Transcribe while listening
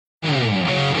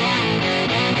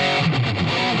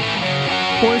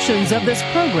Portions of this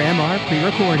program are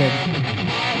pre-recorded.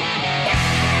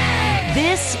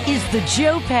 This is the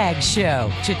Joe Pags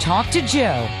Show. To talk to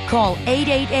Joe, call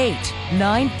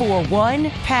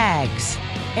 888-941-PAGS.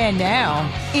 And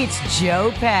now, it's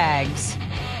Joe Pags.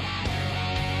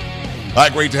 Hi,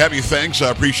 great to have you. Thanks.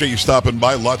 I appreciate you stopping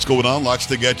by. Lots going on, lots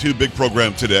to get to. Big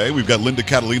program today. We've got Linda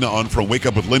Catalina on from Wake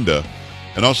Up with Linda,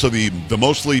 and also the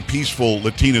Mostly Peaceful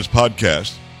Latinas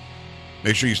podcast.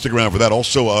 Make sure you stick around for that.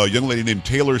 Also, a young lady named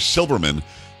Taylor Silverman.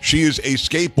 She is a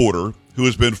skateboarder who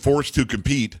has been forced to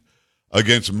compete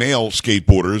against male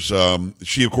skateboarders.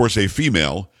 She, of course, a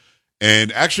female,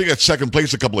 and actually got second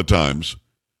place a couple of times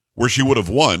where she would have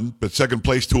won, but second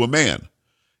place to a man.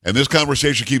 And this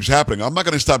conversation keeps happening. I'm not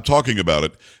going to stop talking about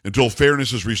it until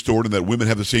fairness is restored and that women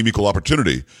have the same equal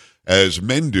opportunity as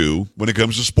men do when it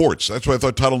comes to sports. That's what I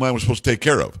thought Title IX was supposed to take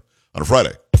care of on a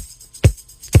Friday.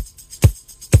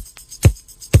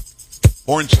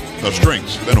 Horns, no,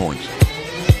 strings, then horns.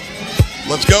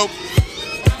 Let's go.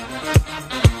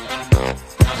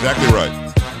 Exactly right.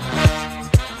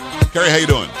 Carrie, how you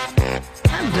doing?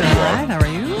 I'm doing all right. How are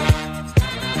you?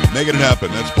 Making it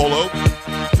happen. That's Polo.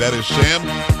 That is Sam.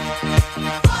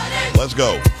 Let's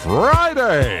go.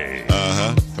 Friday.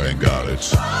 Thank God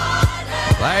it's...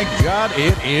 Thank God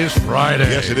it is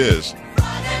Friday. Yes, it is.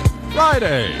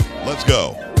 Friday. Let's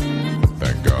go.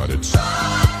 Thank God it's...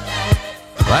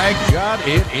 Thank God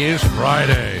it is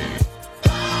Friday.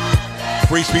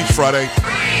 Free Speech Friday.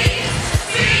 Free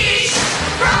Speech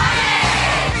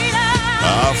Friday!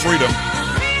 Freedom.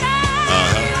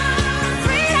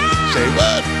 Say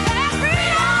what?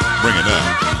 Bring it down.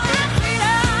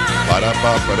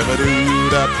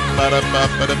 Ba-da-ba-ba-da-ba-doo-da,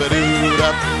 ba-da-ba-ba-da-ba-doo-da,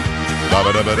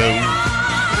 ba-ba-da-ba-doo.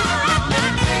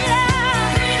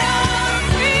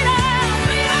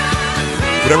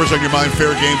 Whatever's on your mind,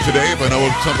 fair game today. If I know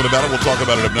something about it, we'll talk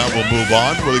about it. If not, we'll move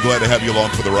on. Really glad to have you along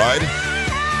for the ride.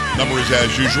 Number is,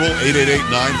 as usual,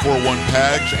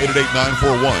 888-941-PAGS,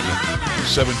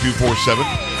 888-941-7247,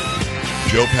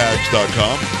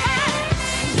 joepags.com.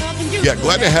 Yeah,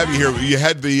 glad to have you here. You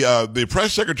had the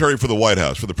press secretary for the White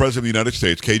House, for the President of the United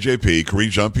States, KJP, Karine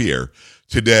Jean-Pierre,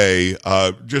 today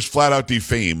just flat out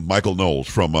defame Michael Knowles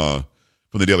from the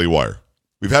Daily Wire.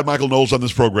 We've had Michael Knowles on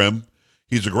this program.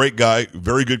 He's a great guy,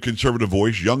 very good conservative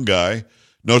voice, young guy,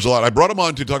 knows a lot. I brought him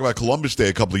on to talk about Columbus Day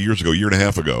a couple of years ago, a year and a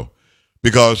half ago,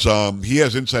 because he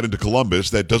has insight into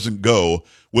Columbus that doesn't go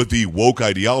with the woke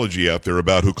ideology out there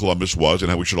about who Columbus was and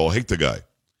how we should all hate the guy.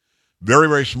 Very,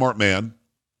 very smart man.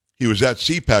 He was at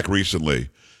CPAC recently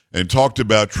and talked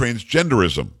about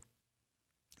transgenderism.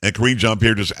 And Karine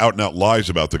Jean-Pierre just out-and-out lies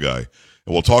about the guy. And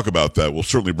we'll talk about that. We'll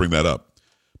certainly bring that up.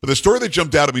 But the story that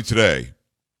jumped out at me today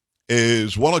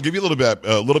is one I'll give you a little bit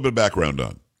of background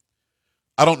on.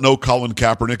 I don't know Colin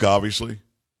Kaepernick, obviously.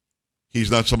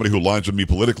 He's not somebody who aligns with me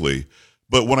politically.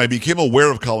 But when I became aware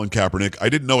of Colin Kaepernick, I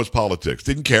didn't know his politics.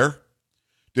 Didn't care.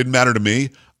 Didn't matter to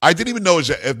me. I didn't even know his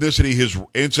ethnicity, his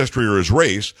ancestry, or his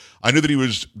race. I knew that he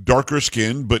was darker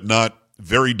skinned, but not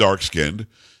very dark skinned.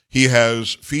 He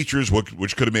has features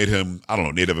which could have made him, I don't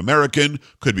know, Native American,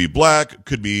 could be black,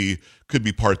 could be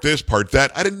part this, part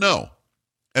that. I didn't know.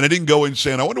 And I didn't go in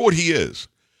saying, I wonder what he is.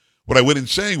 What I went in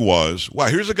saying was, wow,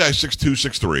 here's a guy 6'2",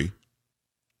 6'3",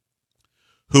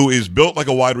 who is built like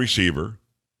a wide receiver,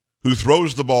 who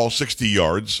throws the ball 60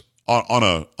 yards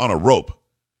on a rope,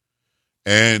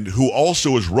 and who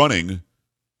also is running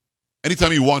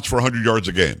anytime he wants for 100 yards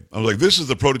a game. I was like, this is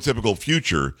the prototypical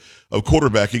future of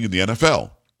quarterbacking in the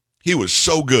NFL. He was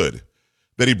so good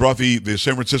that he brought the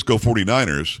San Francisco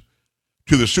 49ers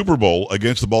to the Super Bowl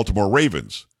against the Baltimore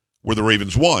Ravens, where the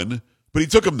Ravens won, but he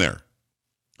took them there.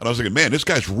 And I was thinking, man, this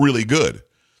guy's really good.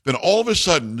 Then all of a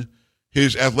sudden,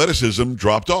 his athleticism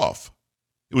dropped off.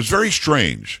 It was very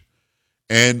strange.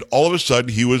 And all of a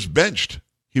sudden, he was benched.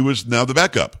 He was now the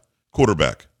backup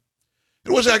quarterback.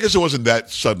 I guess it wasn't that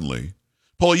suddenly.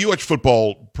 Paul, you watch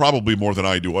football probably more than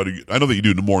I do. I know that you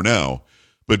do more now.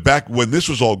 But back when this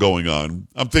was all going on,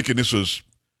 I'm thinking this was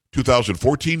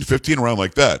 2014, 15, around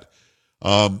like that.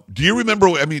 Do you remember,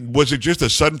 was it just a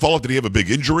sudden fall-off? Did he have a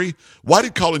big injury? Why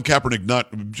did Colin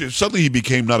Kaepernick suddenly he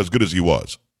became not as good as he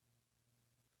was?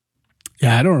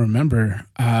 Yeah, I don't remember.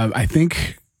 I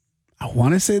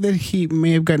want to say that he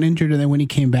may have gotten injured, and then when he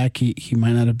came back, he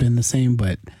might not have been the same,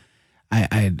 but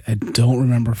I don't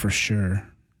remember for sure.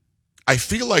 I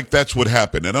feel like that's what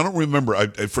happened, and I don't remember.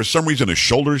 For some reason, his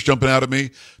shoulder's jumping out at me.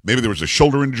 Maybe there was a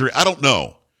shoulder injury. I don't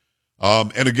know.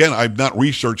 And again, I've not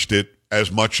researched it as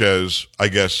much as I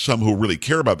guess some who really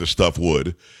care about this stuff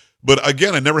would. But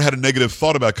again, I never had a negative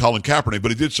thought about Colin Kaepernick,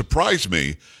 but it did surprise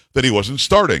me that he wasn't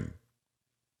starting.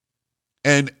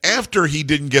 And after he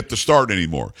didn't get the start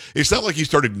anymore, it's not like he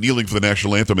started kneeling for the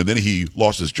national anthem and then he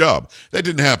lost his job. That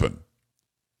didn't happen.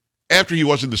 After he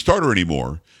wasn't the starter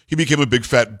anymore, he became a big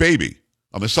fat baby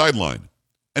on the sideline.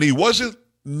 And he wasn't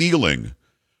kneeling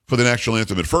for the national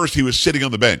anthem. At first, he was sitting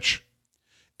on the bench.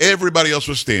 Everybody else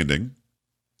was standing.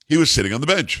 He was sitting on the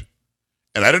bench.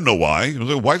 And I didn't know why. I was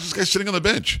like, why is this guy sitting on the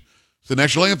bench? It's the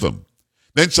national anthem.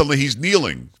 Then suddenly he's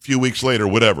kneeling a few weeks later,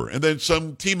 whatever. And then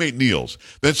some teammate kneels.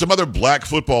 Then some other black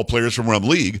football players from around the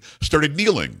league started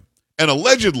kneeling. And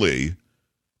allegedly,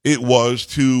 it was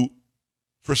to,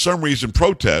 for some reason,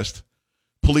 protest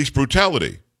police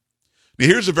brutality. Now,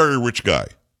 here's a very rich guy.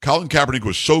 Colin Kaepernick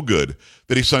was so good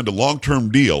that he signed a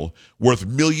long-term deal worth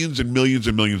millions and millions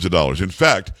and millions of dollars. In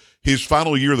fact, his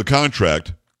final year of the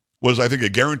contract was, I think, a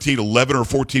guaranteed $11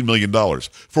 or $14 million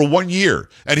for 1 year.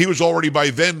 And he was already by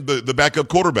then the backup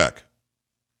quarterback.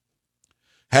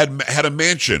 Had a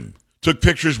mansion, took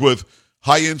pictures with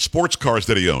high-end sports cars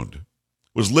that he owned,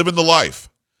 was living the life.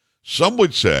 Some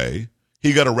would say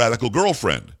he got a radical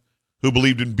girlfriend who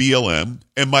believed in BLM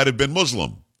and might have been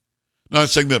Muslim. I'm not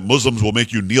saying that Muslims will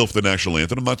make you kneel for the national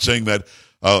anthem. I'm not saying that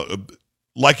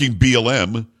liking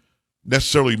BLM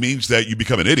necessarily means that you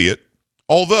become an idiot.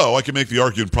 Although I can make the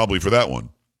argument probably for that one.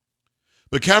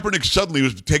 But Kaepernick suddenly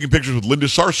was taking pictures with Linda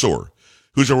Sarsour,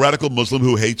 who's a radical Muslim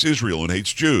who hates Israel and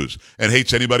hates Jews and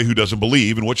hates anybody who doesn't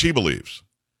believe in what she believes.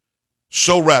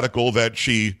 So radical that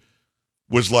she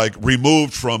was like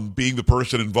removed from being the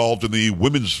person involved in the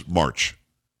Women's March.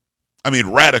 I mean,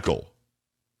 radical.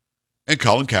 And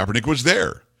Colin Kaepernick was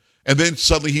there. And then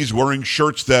suddenly he's wearing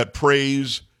shirts that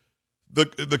praise the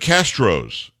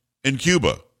Castros in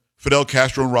Cuba. Fidel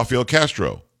Castro and Rafael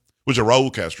Castro. Was it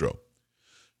Raul Castro?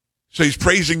 So he's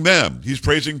praising them. He's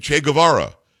praising Che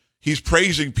Guevara. He's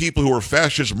praising people who are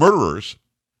fascist murderers.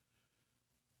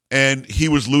 And he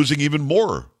was losing even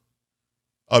more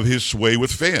of his sway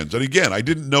with fans. And again, I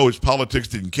didn't know his politics,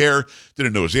 didn't care,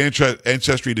 didn't know his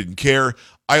ancestry, didn't care.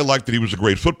 I liked that he was a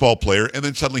great football player, and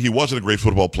then suddenly he wasn't a great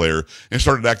football player and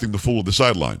started acting the fool at the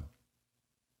sideline.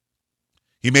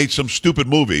 He made some stupid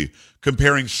movie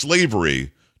comparing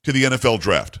slavery to the NFL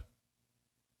draft.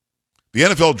 The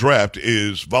NFL draft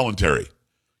is voluntary.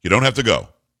 You don't have to go.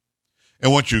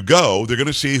 And once you go, they're going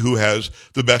to see who has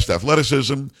the best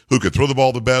athleticism, who can throw the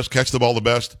ball the best, catch the ball the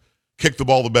best, kick the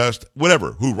ball the best,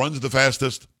 whatever, who runs the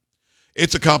fastest.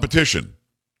 It's a competition.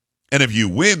 And if you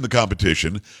win the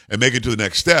competition and make it to the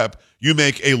next step, you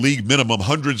make a league minimum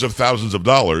hundreds of thousands of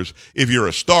dollars. If you're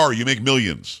a star, you make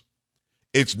millions.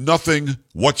 It's nothing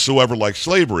whatsoever like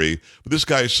slavery, but this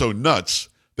guy is so nuts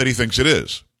that he thinks it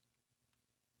is.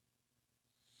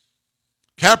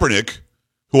 Kaepernick,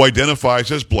 who identifies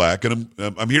as black, and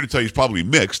I'm here to tell you he's probably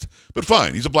mixed, but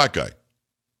fine, he's a black guy,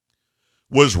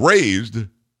 was raised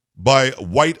by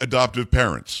white adoptive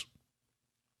parents.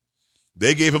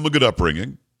 They gave him a good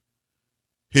upbringing.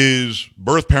 His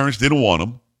birth parents didn't want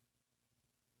him,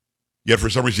 yet for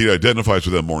some reason he identifies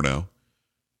with them more now.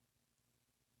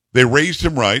 They raised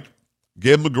him right,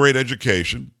 gave him a great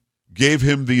education, gave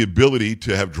him the ability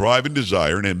to have drive and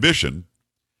desire and ambition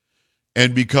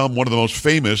and become one of the most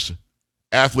famous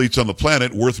athletes on the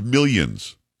planet, worth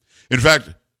millions. In fact,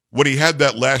 when he had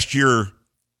that last year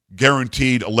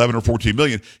guaranteed 11 or 14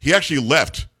 million, he actually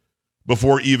left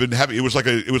before even having, it was like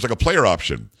a player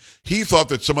option. He thought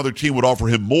that some other team would offer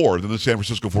him more than the San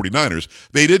Francisco 49ers.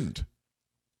 They didn't.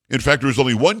 In fact, there was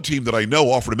only one team that I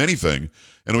know offered him anything,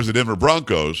 and it was the Denver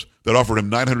Broncos that offered him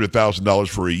 $900,000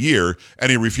 for a year,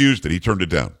 and he refused it. He turned it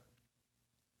down.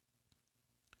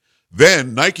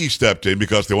 Then Nike stepped in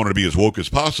because they wanted to be as woke as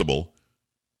possible.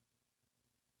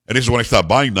 And this is when I stopped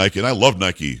buying Nike, and I love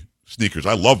Nike sneakers.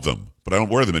 I love them, but I don't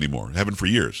wear them anymore. I haven't for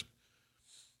years.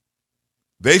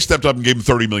 They stepped up and gave him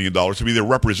 $30 million to be their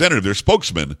representative, their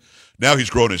spokesman. Now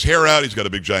he's grown his hair out. He's got a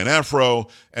big giant afro,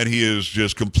 and he is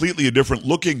just completely a different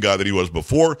looking guy than he was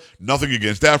before. Nothing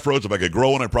against afros. If I could grow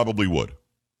one, I probably would.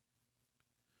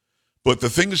 But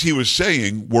the things he was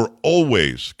saying were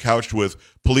always couched with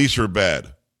police are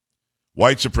bad,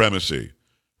 white supremacy,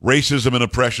 racism and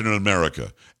oppression in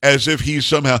America, as if he's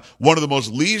somehow one of the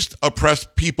most least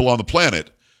oppressed people on the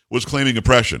planet was claiming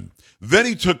oppression. Then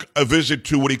he took a visit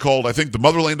to what he called, I think, the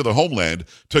motherland or the homeland,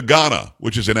 to Ghana,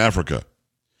 which is in Africa.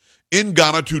 In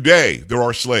Ghana today, there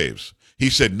are slaves.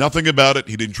 He said nothing about it.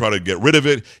 He didn't try to get rid of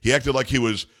it. He acted like he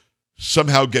was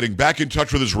somehow getting back in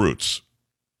touch with his roots.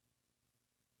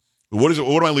 What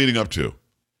am I leading up to?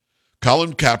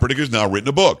 Colin Kaepernick has now written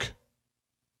a book.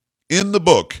 In the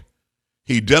book,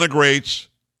 he denigrates,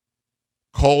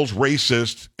 calls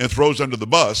racist, and throws under the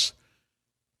bus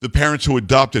the parents who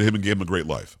adopted him and gave him a great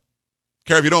life.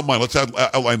 Kara, if you don't mind, let's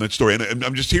outline that story. And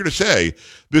I'm just here to say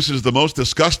this is the most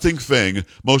disgusting thing,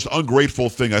 most ungrateful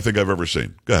thing I think I've ever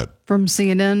seen. Go ahead. From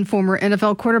CNN, former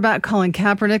NFL quarterback Colin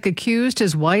Kaepernick accused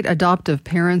his white adoptive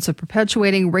parents of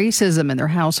perpetuating racism in their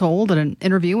household in an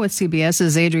interview with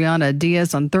CBS's Adriana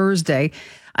Diaz on Thursday.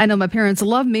 I know my parents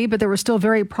love me, but there were still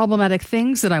very problematic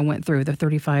things that I went through, the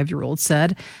 35-year-old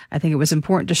said. I think it was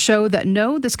important to show that,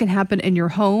 no, this can happen in your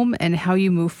home and how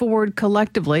you move forward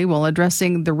collectively while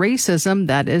addressing the racism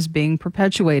that is being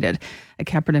perpetuated.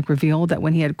 Kaepernick revealed that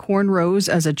when he had cornrows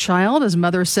as a child, his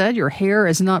mother said, "Your hair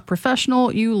is not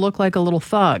professional. You look like a little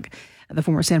thug." The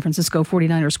former San Francisco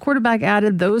 49ers quarterback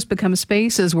added those become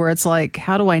spaces where it's like,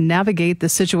 how do I navigate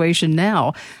this situation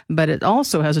now? But it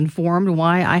also has informed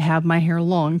why I have my hair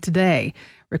long today.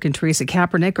 Rick and Teresa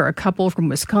Kaepernick are a couple from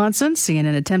Wisconsin.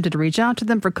 CNN attempted to reach out to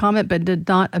them for comment, but did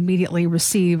not immediately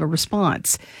receive a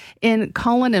response. In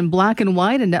Colin in Black and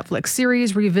White, a Netflix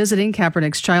series revisiting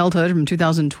Kaepernick's childhood from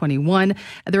 2021,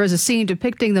 there is a scene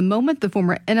depicting the moment the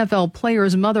former NFL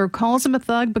player's mother calls him a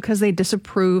thug because they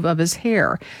disapprove of his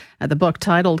hair. The book,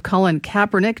 titled Colin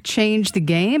Kaepernick Changed the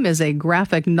Game, is a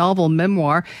graphic novel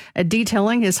memoir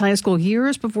detailing his high school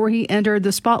years before he entered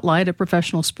the spotlight of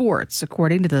professional sports.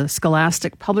 According to the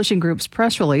Scholastic Publishing Group's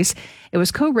press release, it was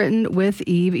co-written with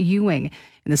Eve Ewing.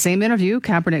 In the same interview,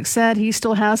 Kaepernick said he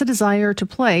still has a desire to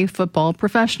play football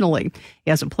professionally. He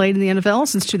hasn't played in the NFL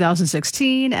since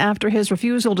 2016 after his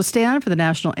refusal to stand for the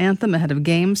national anthem ahead of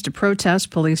games to protest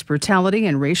police brutality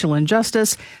and racial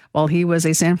injustice while he was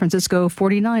a San Francisco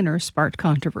 49er sparked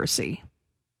controversy.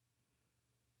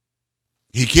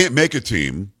 He can't make a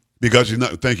team because he's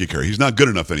not, thank you, Kerry, he's not good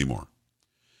enough anymore.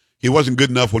 He wasn't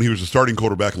good enough when he was a starting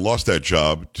quarterback and lost that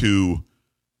job to,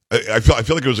 I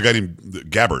feel like it was a guy named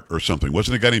Gabbert or something.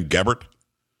 Wasn't it a guy named Gabbert?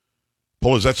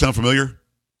 Paul, does that sound familiar?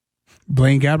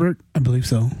 Blaine Gabbert? I believe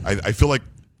so. I feel like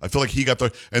he got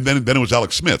the, and then it was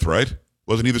Alex Smith, right?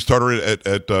 Wasn't he the starter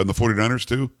at the 49ers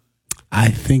too? I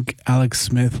think Alex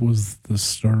Smith was the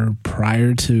starter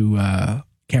prior to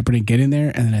Kaepernick getting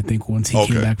there, and then I think once he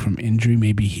came back from injury,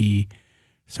 maybe he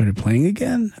started playing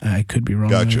again. I could be wrong.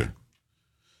 Gotcha.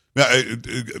 Now,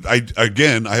 I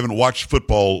haven't watched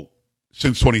football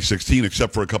since 2016,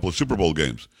 except for a couple of Super Bowl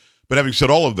games. But having said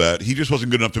all of that, he just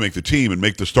wasn't good enough to make the team and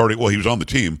make the starting. Well, he was on the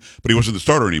team, but he wasn't the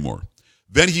starter anymore.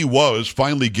 Then he was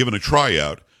finally given a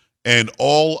tryout, and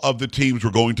all of the teams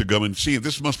were going to come and see him.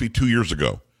 This must be 2 years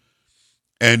ago.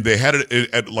 And they had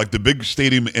it at like the big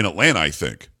stadium in Atlanta, I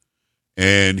think.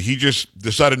 And he just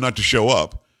decided not to show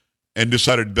up and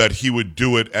decided that he would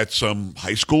do it at some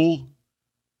high school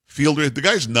field. The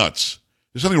guy's nuts.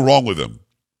 There's something wrong with him.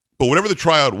 But whatever the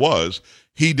tryout was,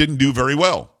 he didn't do very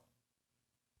well.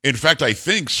 In fact, I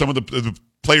think some of the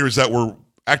players that were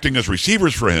acting as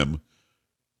receivers for him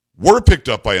were picked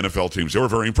up by NFL teams. They were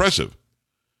very impressive.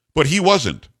 But he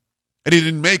wasn't. And he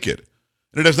didn't make it.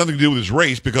 And it has nothing to do with his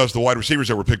race because the wide receivers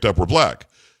that were picked up were black.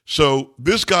 So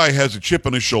this guy has a chip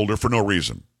on his shoulder for no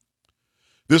reason.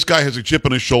 This guy has a chip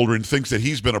on his shoulder and thinks that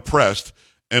he's been oppressed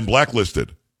and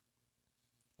blacklisted,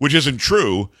 which isn't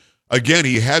true. Again,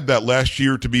 he had that last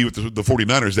year to be with the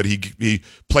 49ers that he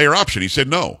player option. He said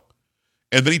no.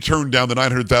 And then he turned down the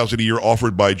 $900,000 a year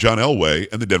offered by John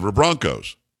Elway and the Denver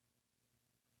Broncos.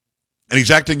 And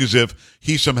he's acting as if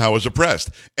he somehow is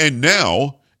oppressed. And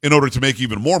now, in order to make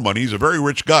even more money, he's a very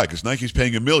rich guy because Nike's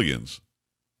paying him millions.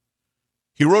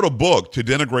 He wrote a book to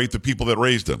denigrate the people that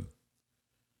raised him.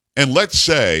 And let's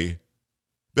say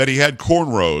that he had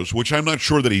cornrows, which I'm not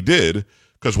sure that he did,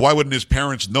 because why wouldn't his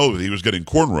parents know that he was getting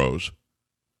cornrows?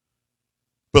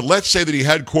 But let's say that he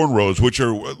had cornrows, which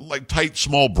are like tight,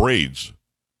 small braids.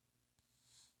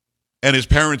 And his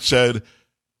parents said,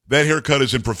 that haircut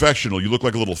isn't professional. You look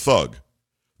like a little thug.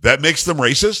 That makes them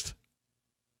racist?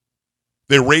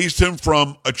 They raised him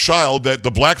from a child that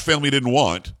the black family didn't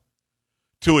want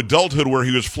to adulthood where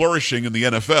he was flourishing in the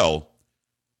NFL.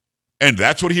 And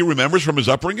that's what he remembers from his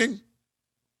upbringing?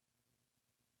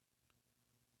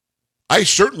 I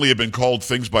certainly have been called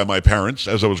things by my parents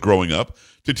as I was growing up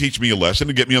to teach me a lesson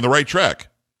and get me on the right track.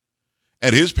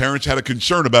 And his parents had a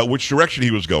concern about which direction he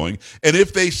was going. And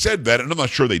if they said that, and I'm not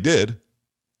sure they did,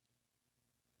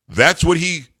 that's what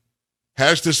he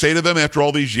has to say to them after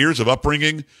all these years of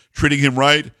upbringing, treating him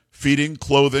right, feeding,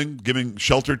 clothing, giving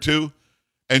shelter to,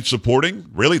 and supporting?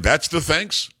 Really? That's the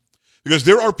thanks? Because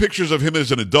there are pictures of him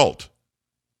as an adult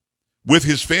with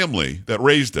his family that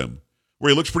raised him where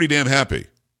he looks pretty damn happy.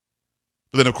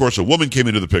 But then, of course, a woman came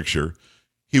into the picture.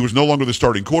 He was no longer the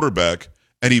starting quarterback,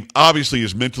 and he obviously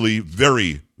is mentally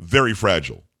very, very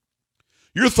fragile.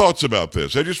 Your thoughts about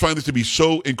this? I just find this to be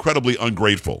so incredibly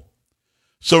ungrateful,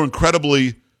 so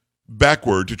incredibly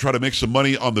backward to try to make some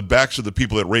money on the backs of the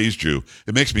people that raised you.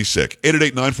 It makes me sick.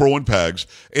 888-941-PAGS,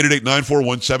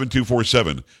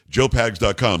 888-941-7247,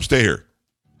 joepags.com. Stay here.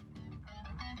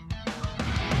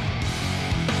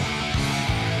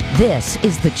 This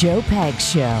is the Joe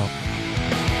Pags Show.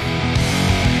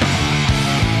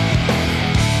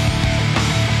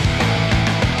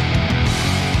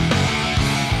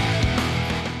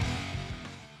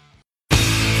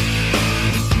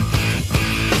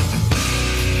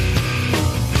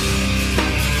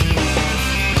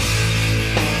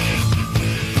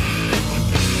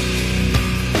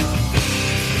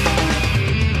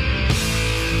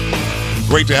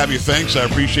 Great to have you. Thanks. I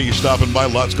appreciate you stopping by.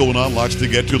 Lots going on, lots to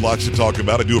get to, lots to talk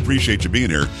about. I do appreciate you being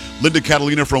here. Linda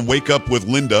Catalina from Wake Up with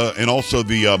Linda, and also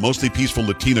the Mostly Peaceful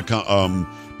Latina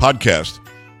podcast.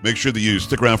 Make sure that you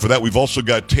stick around for that. We've also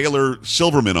got Taylor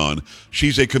Silverman on.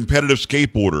 She's a competitive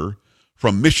skateboarder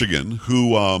from Michigan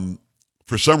who,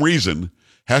 for some reason,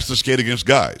 has to skate against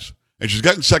guys. And she's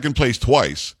gotten second place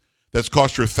twice. That's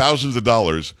cost her thousands of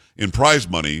dollars in prize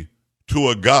money to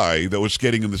a guy that was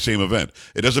skating in the same event.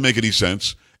 It doesn't make any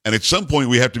sense. And at some point,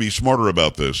 we have to be smarter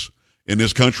about this in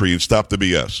this country and stop the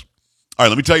BS. All right,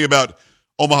 let me tell you about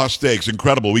Omaha Steaks.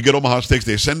 Incredible. We get Omaha Steaks.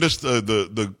 They send us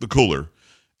the cooler.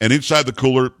 And inside the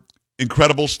cooler,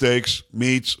 incredible steaks,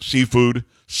 meats, seafood,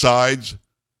 sides.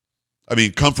 I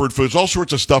mean, comfort foods, all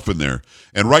sorts of stuff in there.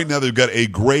 And right now, they've got a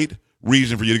great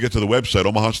reason for you to get to the website,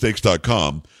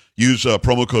 omahasteaks.com. Use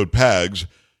promo code PAGS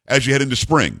as you head into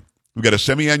spring. We've got a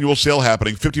semi-annual sale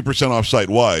happening, 50% off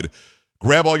site-wide.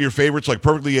 Grab all your favorites like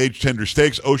perfectly aged tender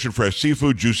steaks, ocean fresh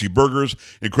seafood, juicy burgers,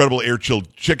 incredible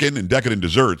air-chilled chicken, and decadent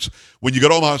desserts. When you go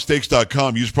to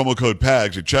omahasteaks.com, use promo code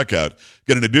PAGS at checkout.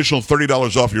 Get an additional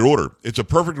 $30 off your order. It's a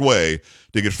perfect way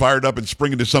to get fired up and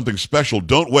spring into something special.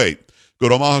 Don't wait. Go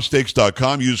to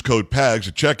omahasteaks.com, use code PAGS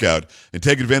at checkout, and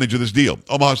take advantage of this deal.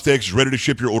 Omaha Steaks is ready to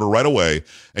ship your order right away,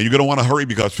 and you're going to want to hurry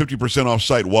because 50% off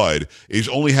site-wide is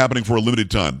only happening for a limited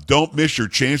time. Don't miss your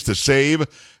chance to save,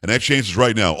 and that chance is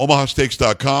right now.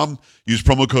 omahasteaks.com, use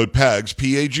promo code PAGS,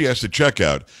 P-A-G-S at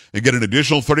checkout, and get an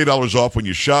additional $30 off when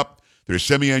you shop. Their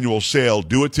semi-annual sale.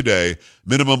 Do it today.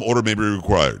 Minimum order may be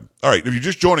required. All right, if you're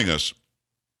just joining us,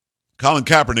 Colin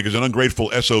Kaepernick is an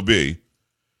ungrateful SOB.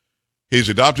 His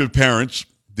adoptive parents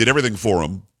did everything for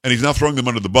him, and he's now throwing them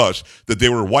under the bus that they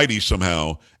were whitey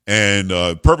somehow and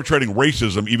perpetrating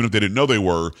racism even if they didn't know they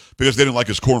were because they didn't like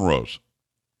his cornrows.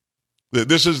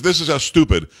 This is how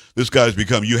stupid this guy's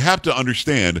become. You have to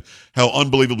understand how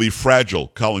unbelievably fragile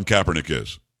Colin Kaepernick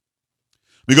is.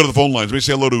 Let me go to the phone lines. Let me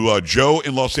say hello to Joe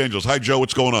in Los Angeles. Hi, Joe.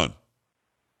 What's going on?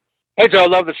 Hey, Joe.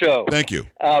 Love the show. Thank you.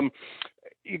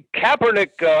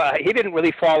 Kaepernick, he didn't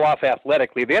really fall off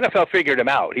athletically. The NFL figured him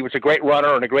out. He was a great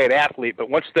runner and a great athlete, but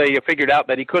once they figured out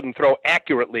that he couldn't throw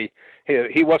accurately,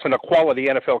 he wasn't a quality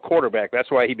NFL quarterback.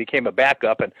 That's why he became a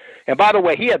backup. And by the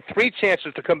way, he had 3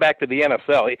 chances to come back to the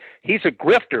NFL. He's a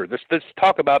grifter. This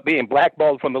talk about being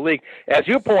blackballed from the league. As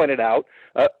you pointed out,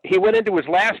 he went into his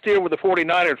last year with the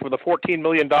 49ers with a $14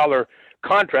 million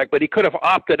contract, but he could have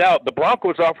opted out. The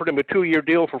Broncos offered him a 2-year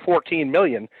deal for $14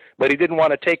 million, but he didn't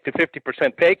want to take the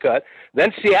 50% pay cut.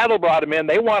 Then Seattle brought him in.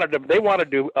 They wanted to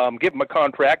give him a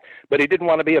contract, but he didn't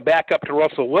want to be a backup to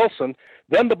Russell Wilson.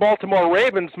 Then the Baltimore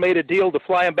Ravens made a deal to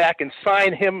fly him back and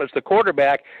sign him as the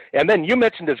quarterback. And then you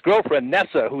mentioned his girlfriend,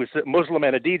 Nessa, who is a Muslim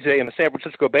and a DJ in the San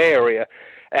Francisco Bay Area.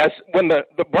 As when the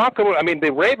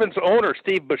Ravens owner,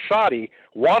 Steve Bisciotti,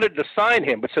 wanted to sign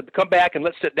him, but said, come back and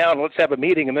let's sit down and let's have a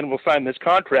meeting and then we'll sign this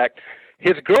contract.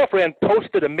 His girlfriend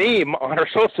posted a meme on her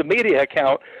social media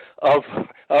account of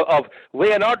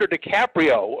Leonardo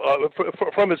DiCaprio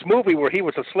from his movie where he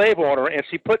was a slave owner, and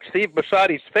she put Steve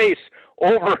Bisciotti's face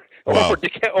over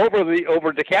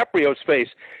DiCaprio's face,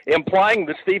 implying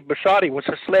that Steve Bisciotti was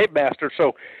a slave master.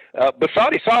 So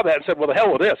Bisciotti saw that and said, "Well, the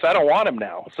hell with this. I don't want him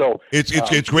now." So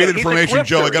it's great information,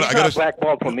 Joe. I got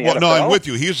blackballed from the NFL. No, I'm with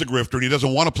you. He's a grifter, and he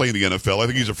doesn't want to play in the NFL. I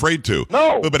think he's afraid to.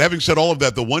 No. But having said all of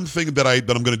that, the one thing that I'm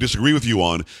going to disagree with you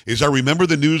on is I remember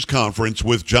the news conference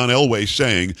with John Elway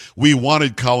saying we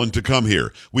wanted Colin to come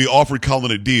here. We offered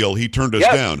Colin a deal. He turned us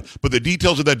down. But the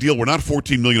details of that deal were not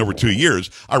 $14 million over 2 years.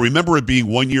 I remember it being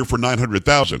 1 year for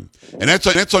 $900,000, and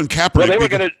that's on Kaepernick. Well,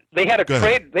 they had a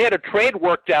trade. They had a trade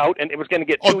worked out, and it was going to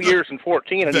get 2 years and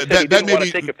 14. And he said he didn't want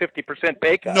to take a 50%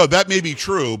 pay cut. No, that may be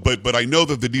true, but I know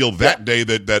that the deal that day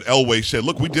that Elway said,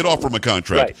 look, we did offer him a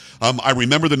contract. Right. I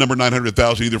remember the number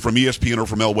 900,000 either from ESPN or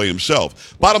from Elway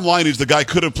himself. Bottom line is the guy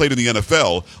could have played in the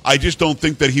NFL. I just don't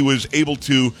think that he was able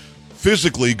to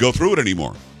physically go through it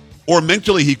anymore, or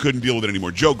mentally he couldn't deal with it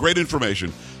anymore. Joe, great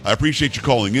information. I appreciate you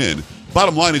calling in.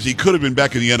 Bottom line is he could have been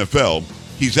back in the NFL.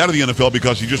 He's out of the NFL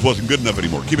because he just wasn't good enough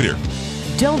anymore. Keep it here.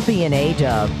 Don't be an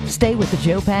A-dub. Stay with the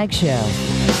Joe Pag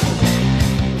Show.